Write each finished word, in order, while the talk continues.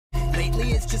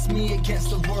lately it's just me against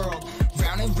the world.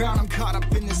 Round and round I'm caught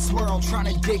up in this swirl,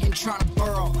 trying to dig and trying to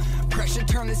burrow. Pressure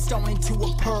turned this stone into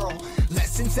a pearl.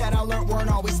 Lessons that I learned weren't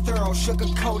always thorough,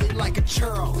 sugar-coated like a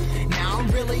churro. Now I'm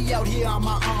really out here on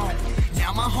my own.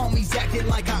 Now my homies acting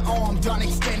like I owe 'em, done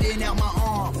extending out my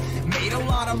arm. Made a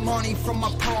lot of money from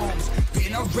my poems,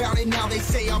 been around and now they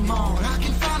say I'm on. I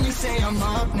can finally say I'm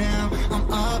up now,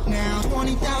 I'm up now.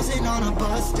 20,000 on a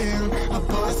bus down, a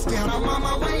bus down. I'm on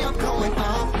my way, I'm going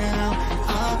up now,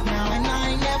 and I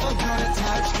ain't never gonna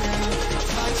touchdown,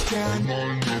 touchdown.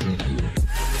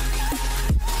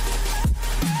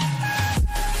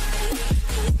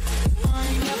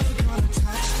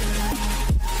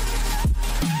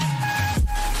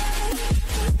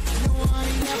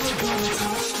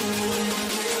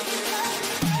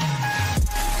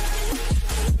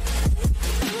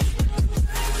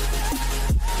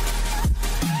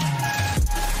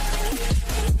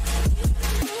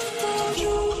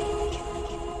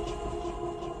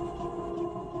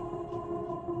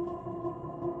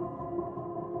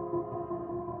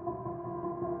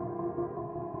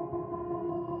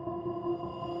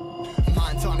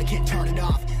 On, I can't turn it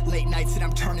off. Late nights and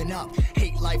I'm turning up.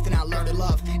 Hate life, then I learn to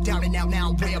love. Down and out, now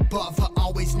I'm way above. I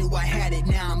always knew I had it,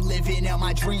 now I'm living out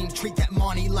my dreams. Treat that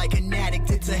money like an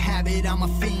addict, it's a habit. I'm a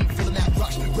fiend, feeling that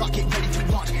rush. Rocket ready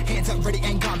to launch. Hands up, ready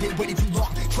and gone. Been waiting too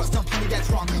long. Trust on plenty, that's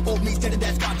wrong. Old me's dead and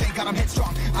that's gone. Thank God I'm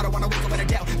headstrong. I don't wanna wake up with a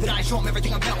doubt that I show 'em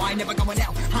everything I'm about. I ain't never going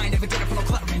out. I ain't never did it for no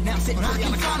clout. Now I'm sitting on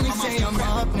the cloud. I'm say I'm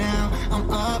up now, I'm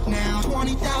up now.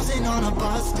 20,000 on a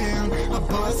bus down, a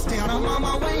bus down. I'm on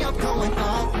my way up, going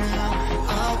up now,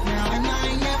 and I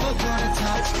ain't never gonna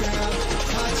touchdown,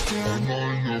 touchdown. I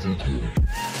ain't never gonna.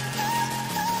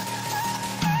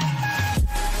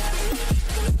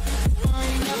 I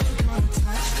ain't never gonna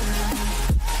touchdown.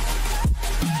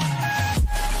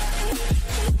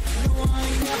 No, I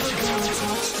ain't never gonna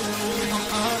touchdown. I'm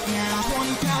up now,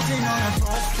 20,000 on a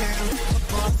bus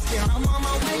down, I'm on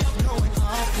my way up, going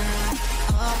up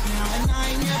now, and I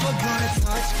ain't never gonna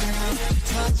touchdown,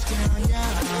 touchdown, yeah.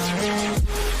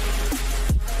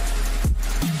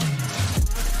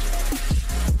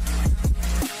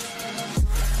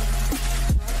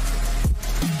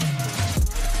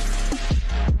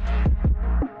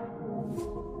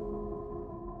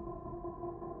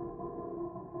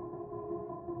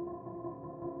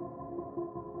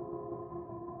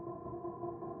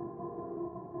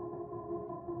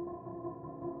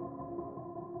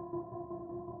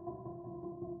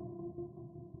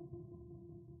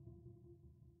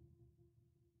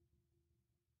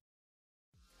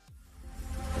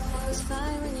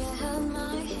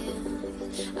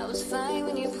 I was fine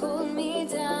when you pulled me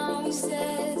down. You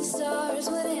said the stars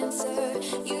would answer.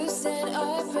 You said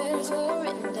our prayers were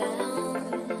written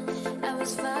down. I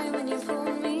was fine when you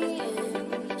pulled me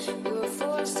in. We were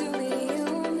forced to be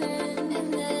human,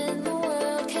 and then the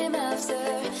world came after,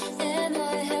 and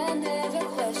I had never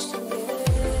questioned it.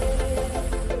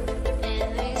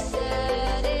 And they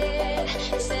said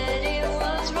it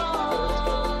was wrong.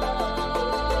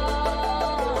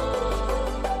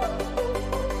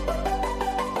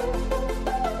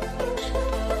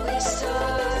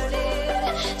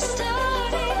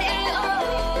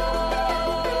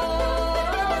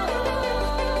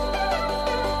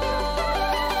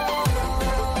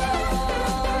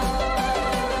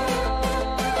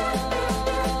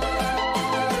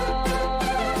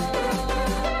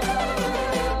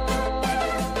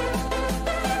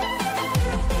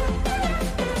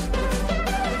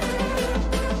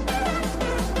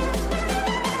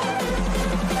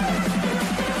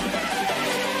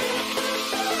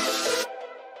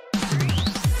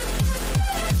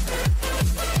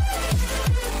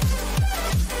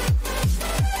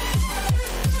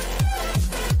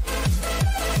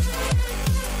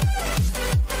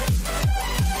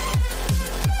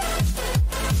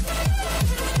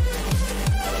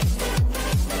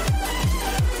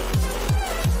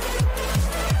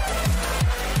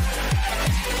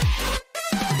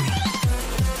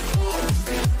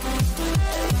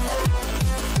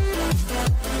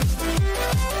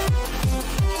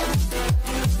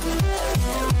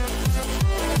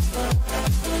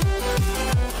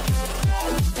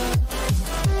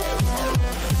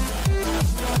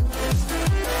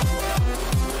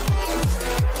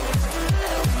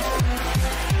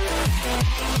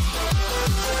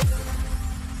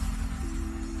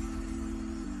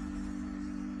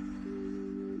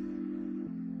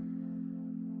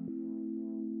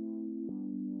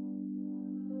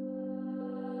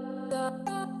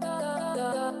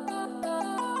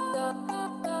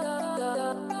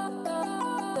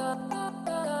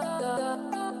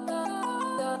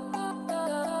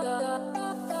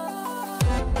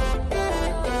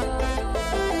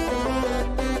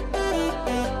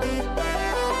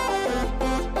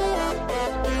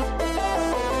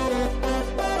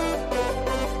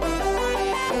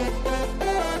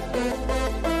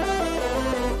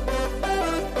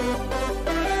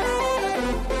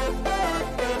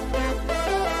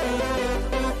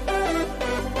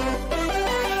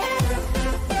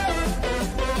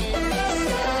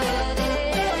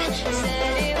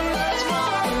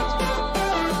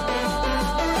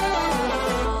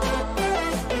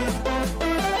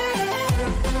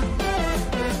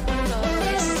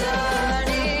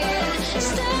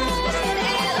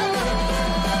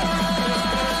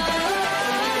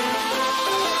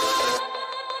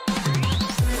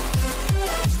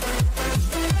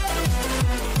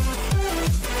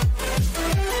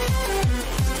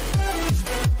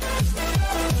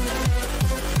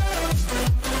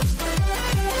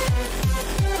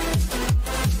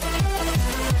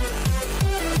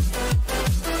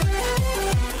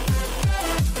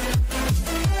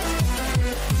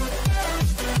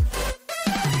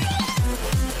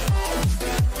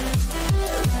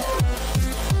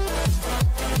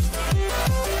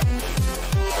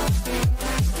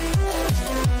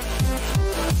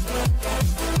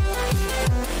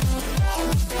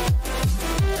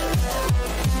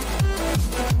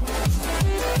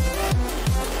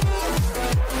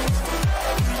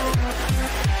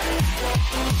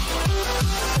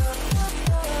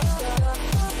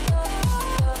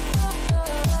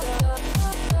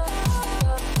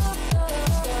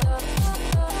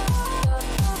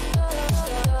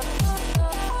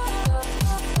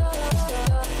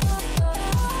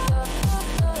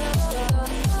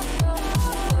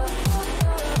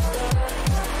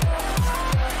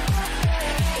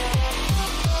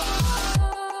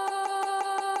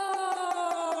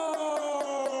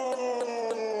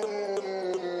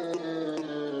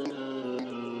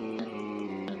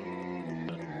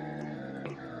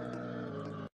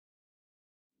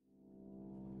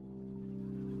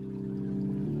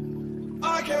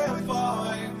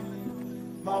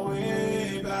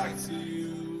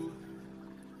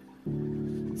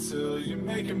 until you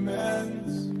make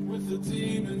amends with the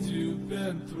demons you've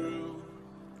been through.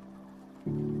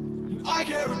 And I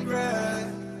can't regret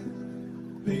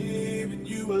leaving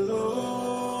you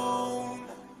alone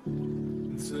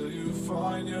until you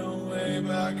find your way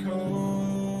back home.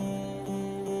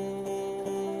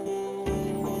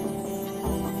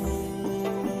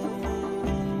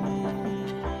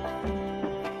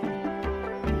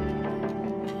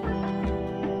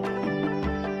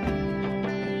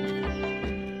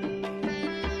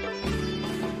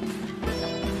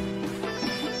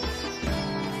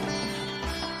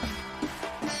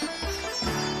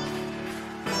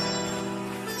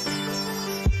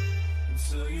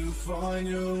 Find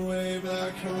your way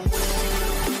back home.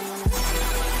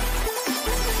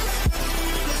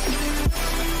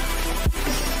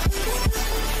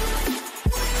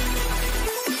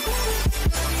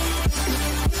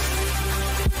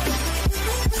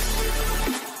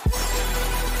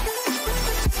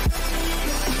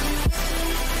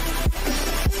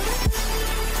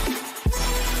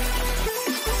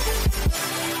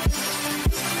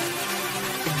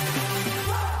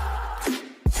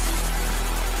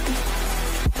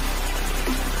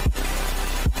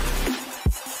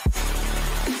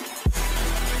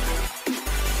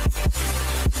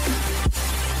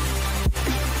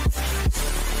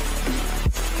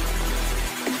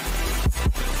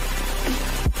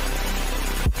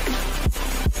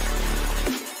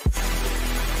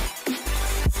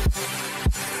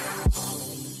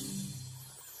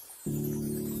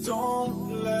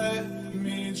 Don't let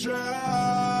me drown.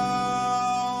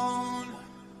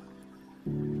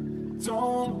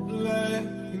 Don't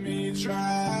let me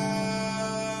drown.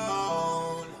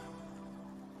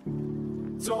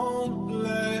 Don't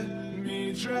let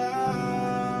me drown.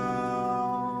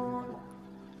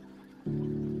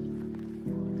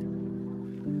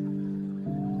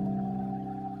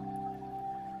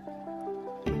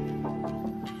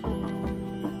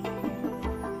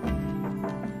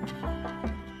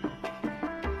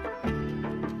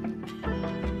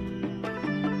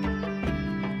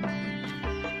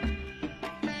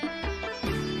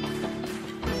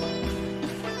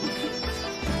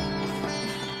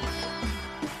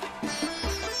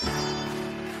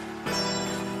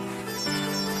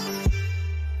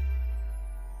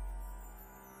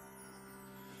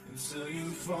 Until you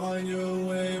find your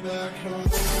way back home.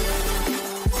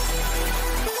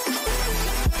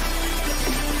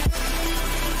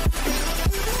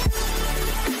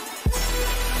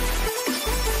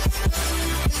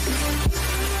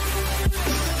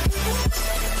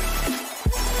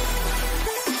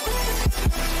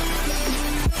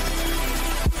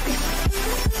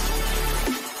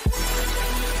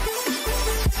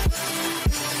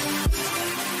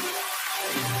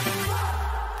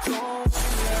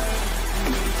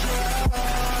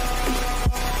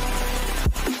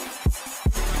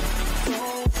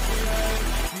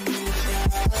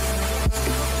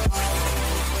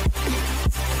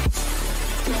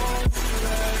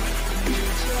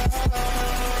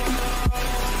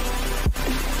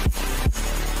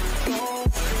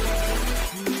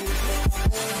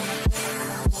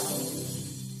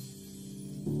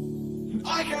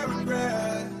 I can't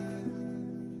regret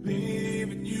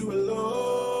leaving you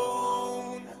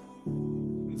alone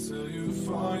until you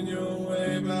find your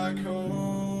way back home.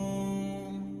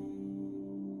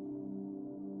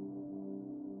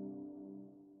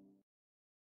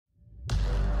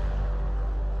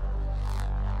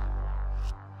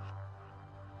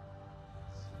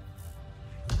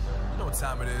 You know what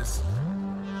time it is.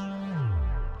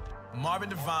 Marvin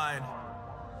Devine,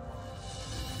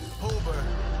 Hoover,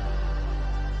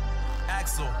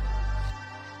 Axel,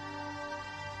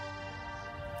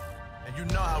 and you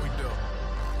know how we do.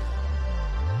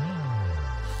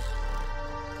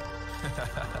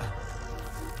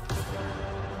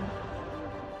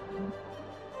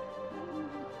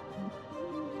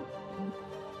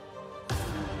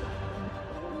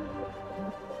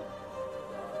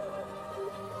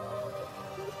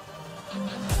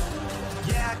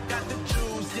 Yeah, I got the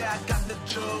juice, yeah, I got the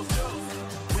juice.